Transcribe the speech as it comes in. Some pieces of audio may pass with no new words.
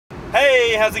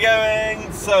Hey, how's it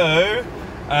going? So,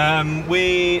 I'm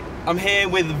here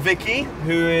with Vicky,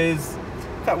 who is...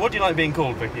 In fact, what do you like being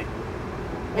called, Vicky?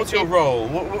 What's your role?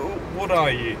 What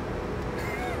are you?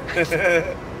 I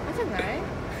don't know.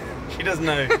 She doesn't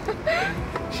know.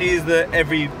 She's the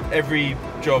every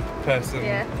job person.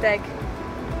 Yeah, deg.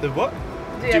 The what?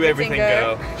 Do everything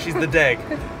girl. She's the deg.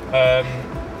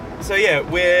 So yeah,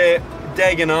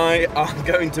 Deg and I are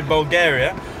going to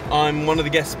Bulgaria. I'm one of the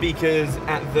guest speakers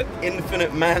at the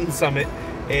Infinite Man Summit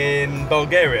in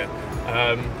Bulgaria.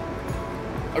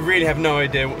 I really have no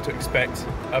idea what to expect.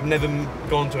 I've never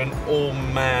gone to an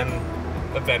all-man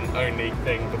event only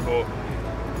thing before.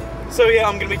 So yeah,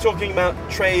 I'm going to be talking about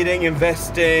trading,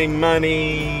 investing,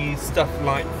 money, stuff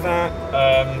like that.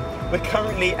 We're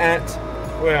currently at,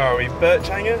 where are we?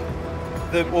 Birchanger?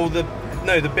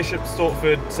 The Bishop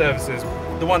Stortford Services,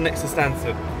 the one next to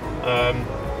Stansted.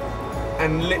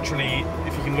 And literally,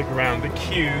 if you can look around, the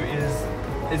queue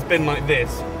has been like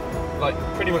this, like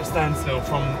pretty much standstill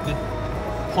from the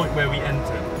point where we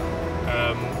entered.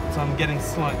 So I'm getting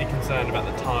slightly concerned about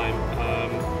the time.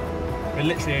 We're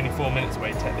literally only 4 minutes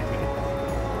away technically,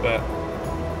 but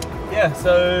yeah.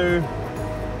 So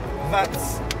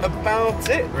that's about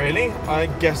it, really. I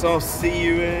guess I'll see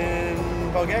you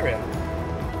in Bulgaria.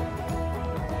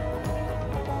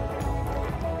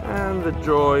 And the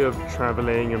joy of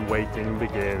travelling and waiting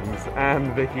begins,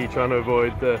 and Vicky trying to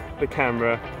avoid the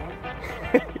camera.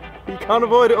 You can't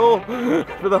avoid it all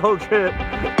for the whole trip.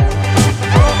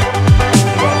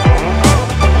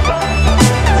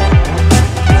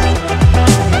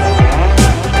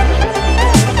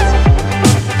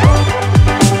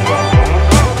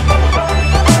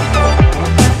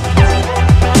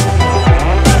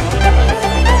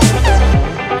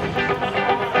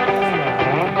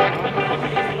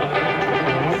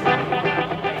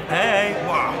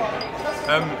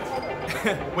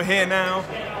 We're here now,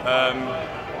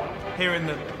 here in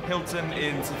the Hilton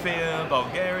in Sofia,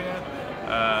 Bulgaria.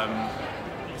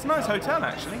 It's a nice hotel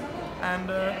actually,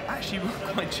 and actually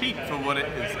quite cheap for what it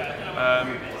is.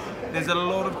 There's a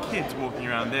lot of kids walking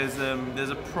around. There's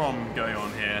a prom going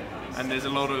on here, and there's a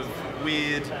lot of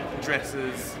weird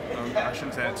dresses. I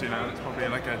shouldn't say that too loud, it's probably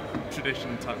like a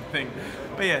tradition type thing.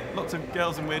 But yeah, lots of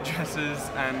girls in weird dresses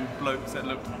and blokes that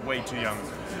look way too young.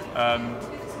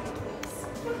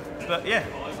 But yeah,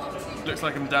 looks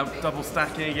like I'm double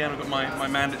stacking again. I've got my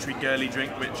mandatory girly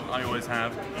drink, which I always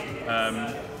have,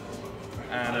 and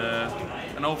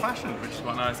an old fashioned, which is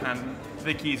quite nice. And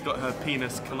Vicky's got her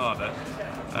penis colada.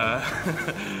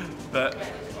 But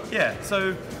yeah,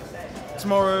 so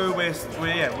tomorrow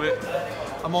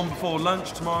I'm on before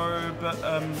lunch tomorrow. But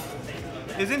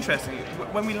it's interesting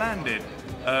when we landed.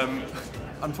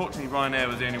 Unfortunately, Ryanair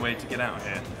was the only way to get out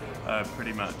here.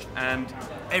 Pretty much, and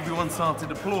everyone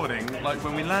started applauding like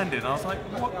when we landed. I was like,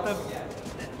 what the,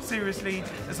 seriously?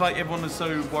 It's like everyone was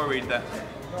so worried that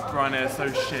Ryanair is so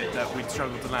shit that we'd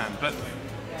struggle to land. But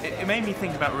it made me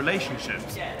think about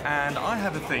relationships, and I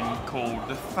have a thing called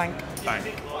the thank bank.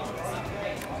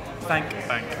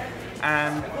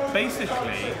 And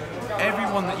basically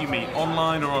everyone that you meet,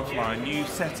 online or offline, you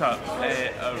set up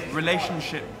a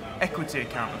relationship equity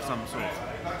account of some sort.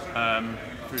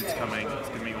 Food's coming, it's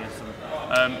going to be awesome.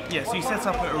 Yeah, so you set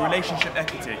up a relationship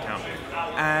equity account,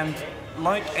 and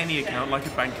like any account, like a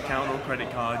bank account or a credit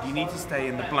card, you need to stay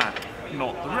in the black,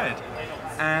 not the red.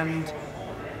 And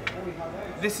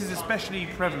this is especially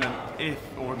prevalent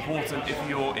important if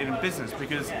you're in business,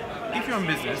 because if you're in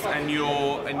business and you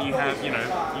have,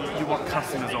 you want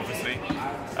customers obviously,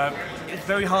 it's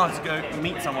very hard to go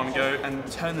meet someone and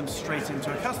turn them straight into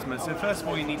a customer. So first of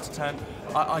all, you need to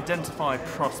identify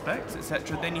prospects,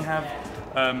 etc. Then you have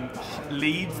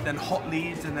leads, then hot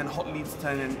leads, and then hot leads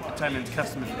turn into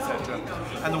customers, etc.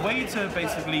 And the way to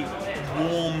basically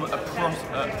warm a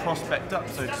prospect up,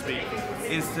 so to speak,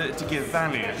 is to give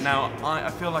value. Now, I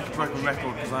feel like a broken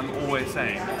record because I'm always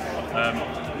saying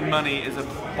money is a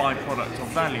byproduct of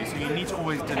value, so you need to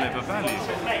always deliver value.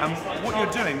 And what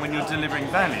you're doing when you're delivering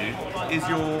value is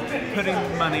you're putting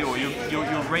money, or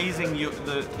you're raising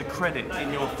the credit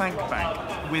in your thank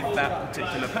bank with that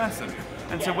particular person.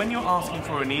 And so when you're asking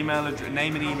for an name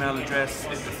and email address,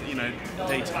 if it's,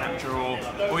 data capture,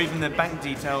 or even the bank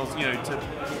details, to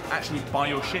actually buy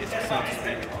your shit, so to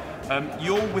speak,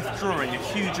 you're withdrawing a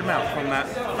huge amount from that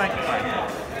thank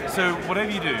bank. So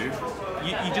whatever you do,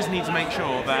 you just need to make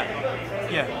sure that,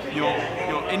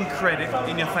 you're in credit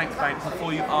in your thank bank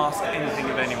before you ask anything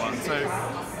of anyone. So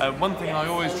one thing I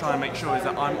always try and make sure is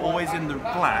that I'm always in the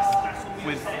black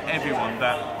with everyone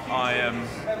that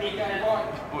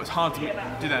well, it's hard to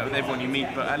do that with everyone you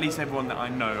meet, but at least everyone that I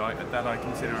know, that I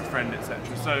consider a friend, etc.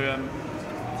 So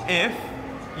if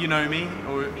you know me,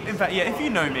 or in fact, yeah, if you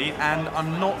know me and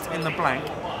I'm not in the blank,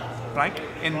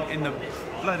 in the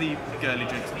bloody girly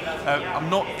drinks, I'm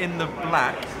not in the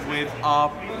black with our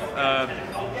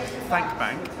thank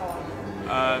bank,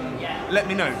 let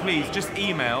me know, please. Just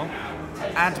email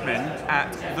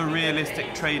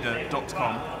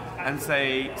admin@therealistictrader.com and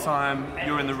say, Siam,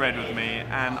 you're in the red with me,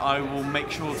 and I will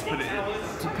make sure to put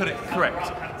it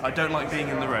correct. I don't like being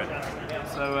in the red.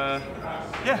 So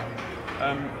yeah,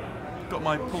 got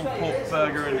my pulled pork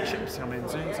burger and chips coming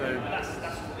soon. So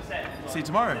see you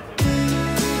tomorrow.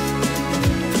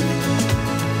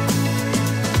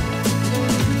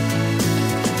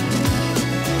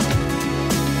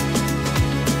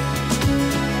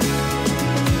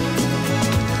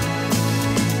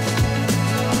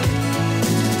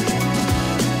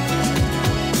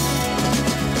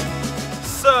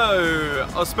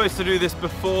 I was supposed to do this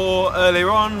before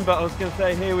earlier on, but I was going to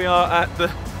say here we are at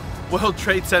the World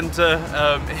Trade Center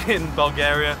in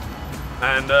Bulgaria,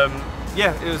 and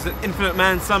yeah, it was an Infinite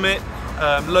Man Summit,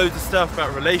 loads of stuff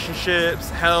about relationships,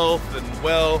 health and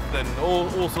wealth and all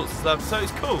sorts of stuff, so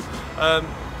it's cool.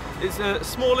 It's a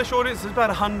smallish audience, there's about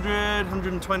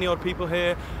 120 odd people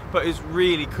here, but it's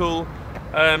really cool.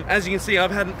 As you can see,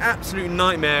 I've had an absolute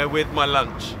nightmare with my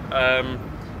lunch.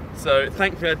 So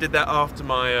thankfully I did that after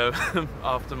my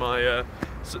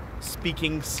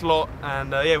speaking slot,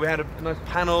 and yeah, we had a nice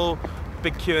panel,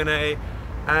 big Q&A,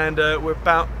 and we're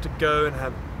about to go and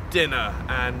have dinner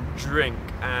and drink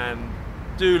and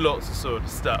do lots of sort of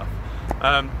stuff.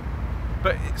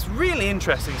 But it's really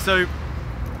interesting. So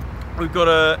we've got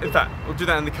in fact, we'll do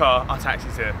that in the car. Our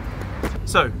taxi's here.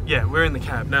 So yeah, we're in the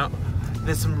cab now.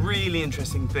 There's some really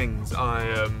interesting things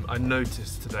I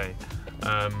noticed today.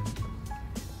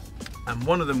 And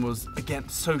one of them was, again,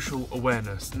 social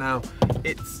awareness. Now,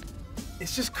 it's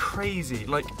just crazy.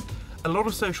 Like, a lot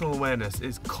of social awareness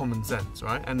is common sense,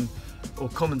 right? Or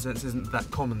common sense isn't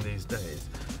that common these days.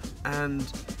 And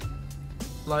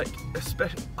like,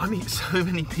 especially, I meet so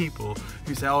many people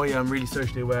who say, oh yeah, I'm really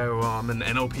socially aware, or I'm an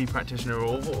NLP practitioner,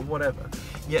 or whatever.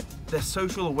 Yet their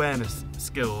social awareness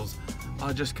skills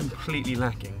are just completely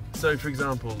lacking. So for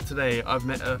example, today I've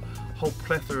met a whole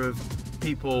plethora of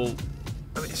people.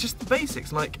 I mean, it's just the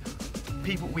basics, like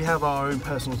people, we have our own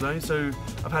personal zone, so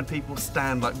I've had people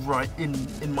stand like right in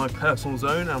my personal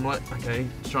zone, and I'm like, okay,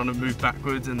 just trying to move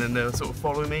backwards, and then they'll sort of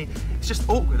follow me. It's just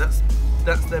awkward. That's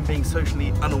them being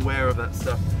socially unaware of that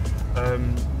stuff. I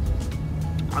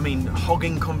mean,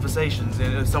 hogging conversations, you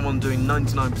know, someone doing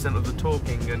 99% of the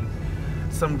talking, and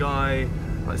some guy,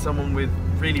 like someone with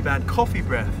really bad coffee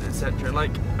breath, etc.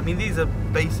 Like, I mean, these are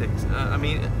basics. I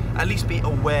mean, at least be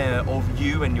aware of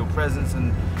you and your presence,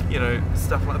 and you know,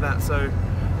 stuff like that. So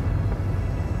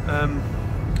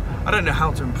I don't know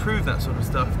how to improve that sort of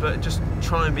stuff, but just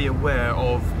try and be aware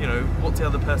of, you know, what's the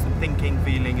other person thinking,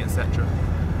 feeling, etc.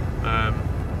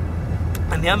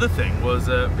 And the other thing was,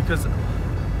 because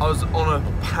I was on a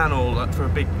panel for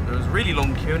it was a really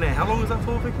long Q&A. How long was that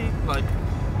for, Vicky? Like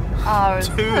hours.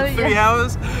 3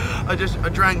 hours? I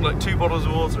drank like 2 bottles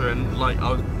of water, and like I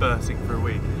was bursting for a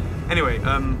week. Anyway,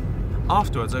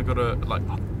 afterwards I got a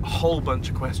whole bunch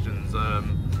of questions,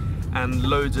 and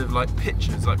loads of like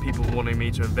pitches, like people wanting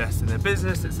me to invest in their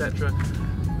business, etc.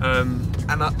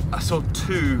 And I saw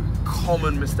 2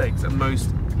 common mistakes that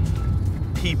most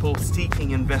people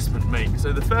seeking investment make.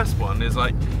 So the first one is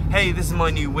like, hey, this is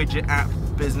my new widget app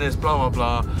business, blah blah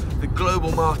blah. The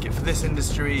global market for this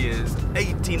industry is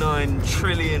 89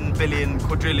 trillion billion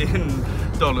quadrillion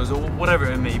dollars, or whatever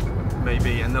it may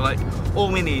be, and they're like, all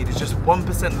we need is just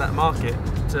 1% of that market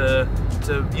to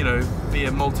you know, be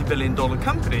a multi-billion-dollar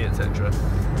company, etc.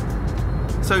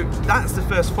 So that's the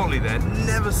first folly there.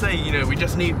 Never say, you know, we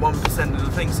just need 1% of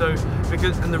the thing. So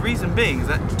and the reason being is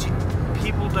that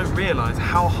people don't realise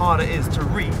how hard it is to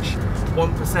reach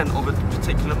 1% of a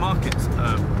particular market's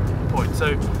point.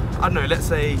 So I don't know, let's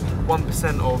say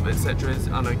 1% of etc. is,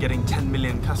 I don't know, getting 10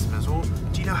 million customers. Well,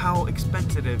 do you know how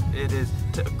expensive it is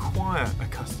to acquire a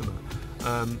customer?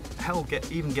 Hell,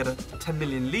 even get a 10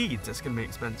 million leads, that's going to be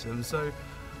expensive. And so,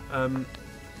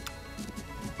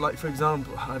 like for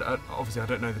example, obviously I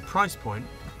don't know the price point,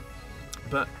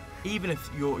 but even if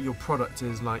your product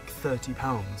is like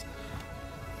 £30,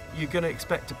 you're going to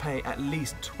expect to pay at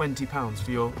least £20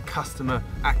 for your customer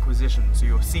acquisition, so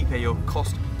your CPA, your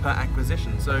cost per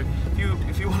acquisition. So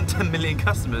if you want 10 million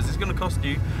customers, it's going to cost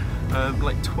you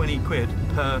like 20 quid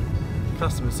per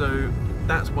customer. So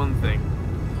that's one thing,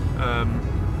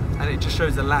 and it just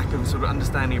shows a lack of sort of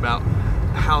understanding about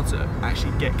how to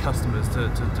actually get customers to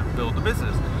build the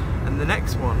business. And the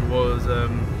next one was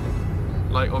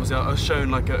Like obviously I was shown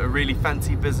like a really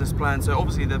fancy business plan, so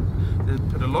obviously they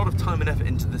put a lot of time and effort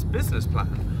into this business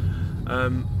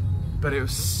plan, but it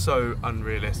was so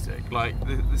unrealistic. Like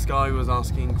this guy was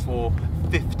asking for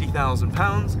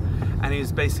 £50,000, and he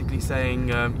was basically saying,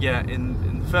 yeah,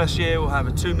 in the first year we'll have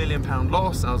a £2 million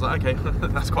loss. I was like, okay,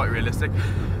 that's quite realistic.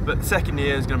 But the second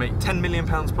year is going to make £10 million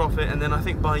profit, and then I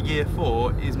think by year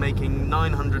 4 is making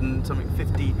 900 and something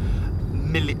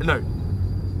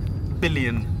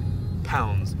billion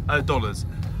dollars.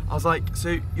 I was like,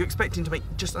 so you're expecting to make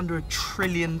just under $1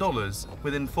 trillion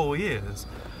within 4 years?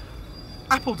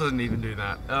 Apple doesn't even do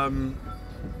that.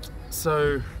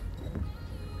 So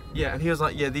yeah, and he was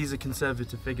like, yeah, these are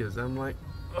conservative figures. And I'm like,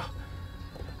 ugh.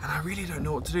 And I really don't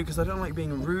know what to do, because I don't like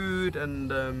being rude,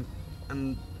 and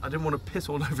I didn't want to piss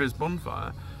all over his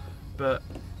bonfire. But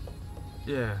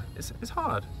yeah, it's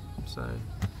hard. So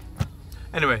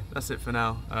anyway, that's it for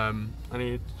now. I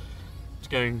need to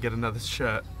go and get another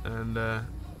shirt, and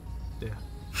yeah.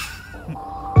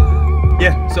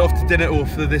 Yeah, so off to dinner, or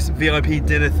for this VIP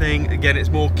dinner thing. Again, it's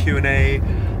more Q&A,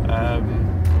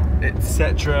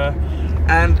 etc.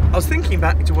 And I was thinking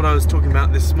back to what I was talking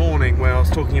about this morning, where I was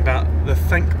talking about the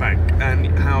thank bank and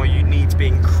how you need to be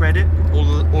in credit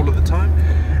all of the time.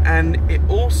 And it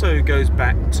also goes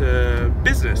back to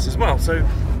business as well. So,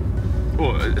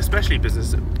 or especially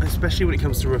business, especially when it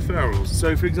comes to referrals.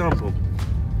 So for example,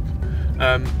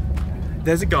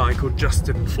 there's a guy called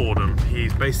Justin Fordham.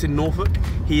 He's based in Norfolk.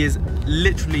 He is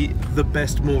literally the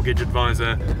best mortgage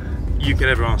advisor you could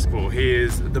ever ask for. He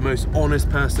is the most honest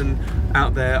person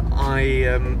out there.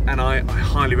 And I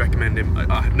highly recommend him.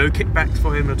 I have no kickbacks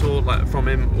for him at all, like from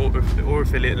him or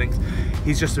affiliate links.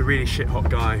 He's just a really shit hot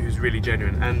guy who's really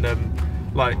genuine. And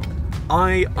like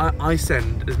I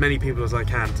send as many people as I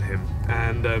can to him,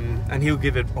 and he'll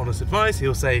give it honest advice.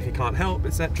 He'll say if he can't help,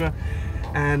 etc.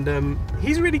 And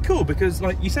he's really cool, because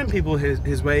like you send people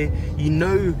his way, you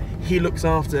know he looks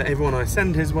after everyone I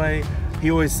send his way. He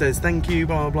always says thank you,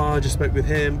 blah blah, I just spoke with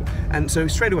him. And so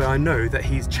straight away I know that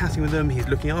he's chatting with them, he's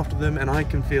looking after them, and I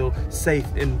can feel safe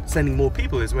in sending more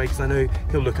people his way, because I know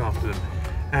he'll look after them.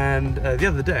 And the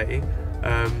other day,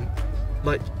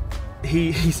 like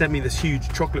he sent me this huge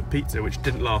chocolate pizza which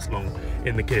didn't last long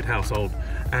in the kid household,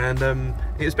 and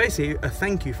it was basically a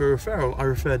thank you for a referral I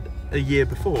referred a year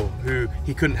before, who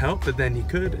he couldn't help but then he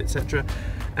could, etc.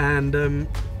 And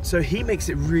so he makes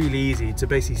it really easy to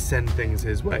basically send things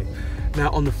his way. Now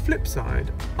on the flip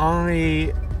side,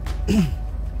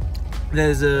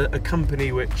 there's a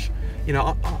company which, you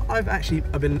know, I've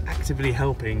been actively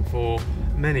helping for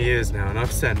many years now, and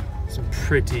I've sent some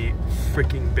pretty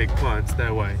freaking big clients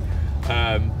their way.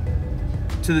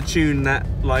 To the tune that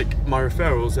like my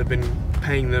referrals have been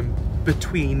paying them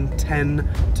between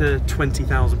 £10,000 to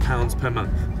 £20,000 per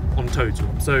month on total.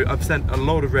 So I've sent a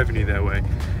lot of revenue their way,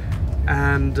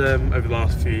 and over the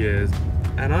last few years,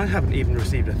 and I haven't even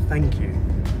received a thank you.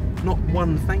 Not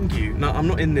one thank you. No, I'm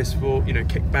not in this for, you know,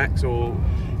 kickbacks or,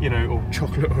 you know, or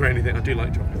chocolate or anything. I do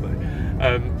like chocolate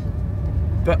though.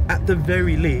 But at the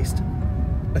very least,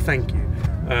 a thank you.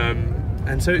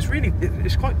 And so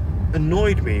it's quite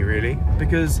annoyed me really,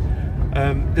 because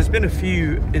there's been a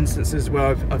few instances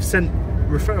where I've sent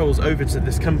referrals over to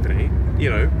this company, you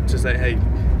know, to say, hey,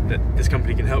 that this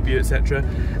company can help you, etc.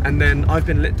 And then I've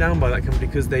been let down by that company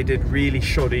because they did really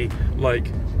shoddy,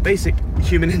 like, basic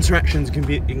human interactions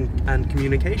and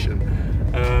communication,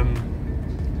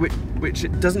 which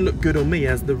it doesn't look good on me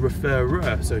as the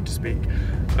referrer, so to speak.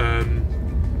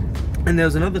 And there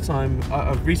was another time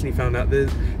I've recently found out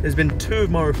there's been 2 of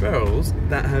my referrals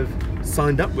that have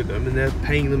signed up with them and they're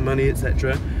paying them money,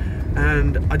 etc.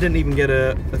 And I didn't even get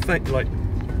a thank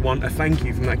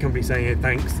you from that company saying, hey,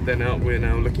 thanks, we're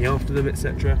now looking after them,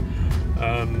 etc.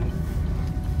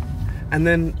 And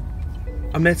then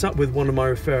I met up with one of my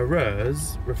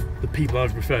referrers, the people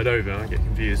I've referred over, I get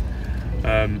confused,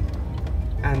 and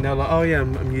they're like, oh yeah,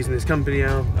 I'm using this company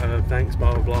now, thanks,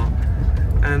 blah blah blah.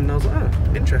 And I was like,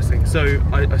 oh, interesting. So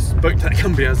I spoke to that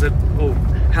company. I said, oh,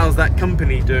 how's that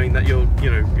company doing that you're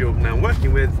now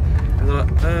working with? And they're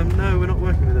like, no, we're not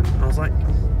working with them. I was like,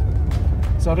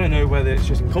 so I don't know whether it's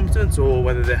just incompetence or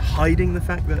whether they're hiding the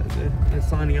fact that they're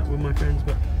signing up with my friends,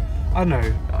 but I don't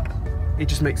know. It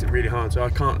just makes it really hard. So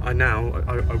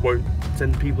I won't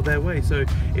send people their way. So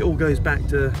it all goes back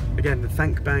to, again, the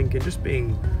thank bank and just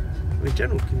being, I mean,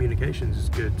 general communications is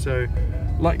good. So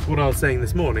like what I was saying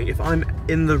this morning, if I'm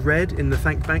in the red in the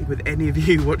thank bank with any of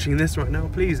you watching this right now,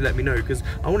 please let me know, because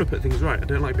I want to put things right. I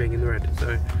don't like being in the red.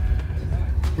 So,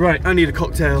 right, I need a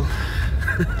cocktail.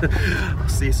 I'll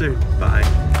see you soon. Bye.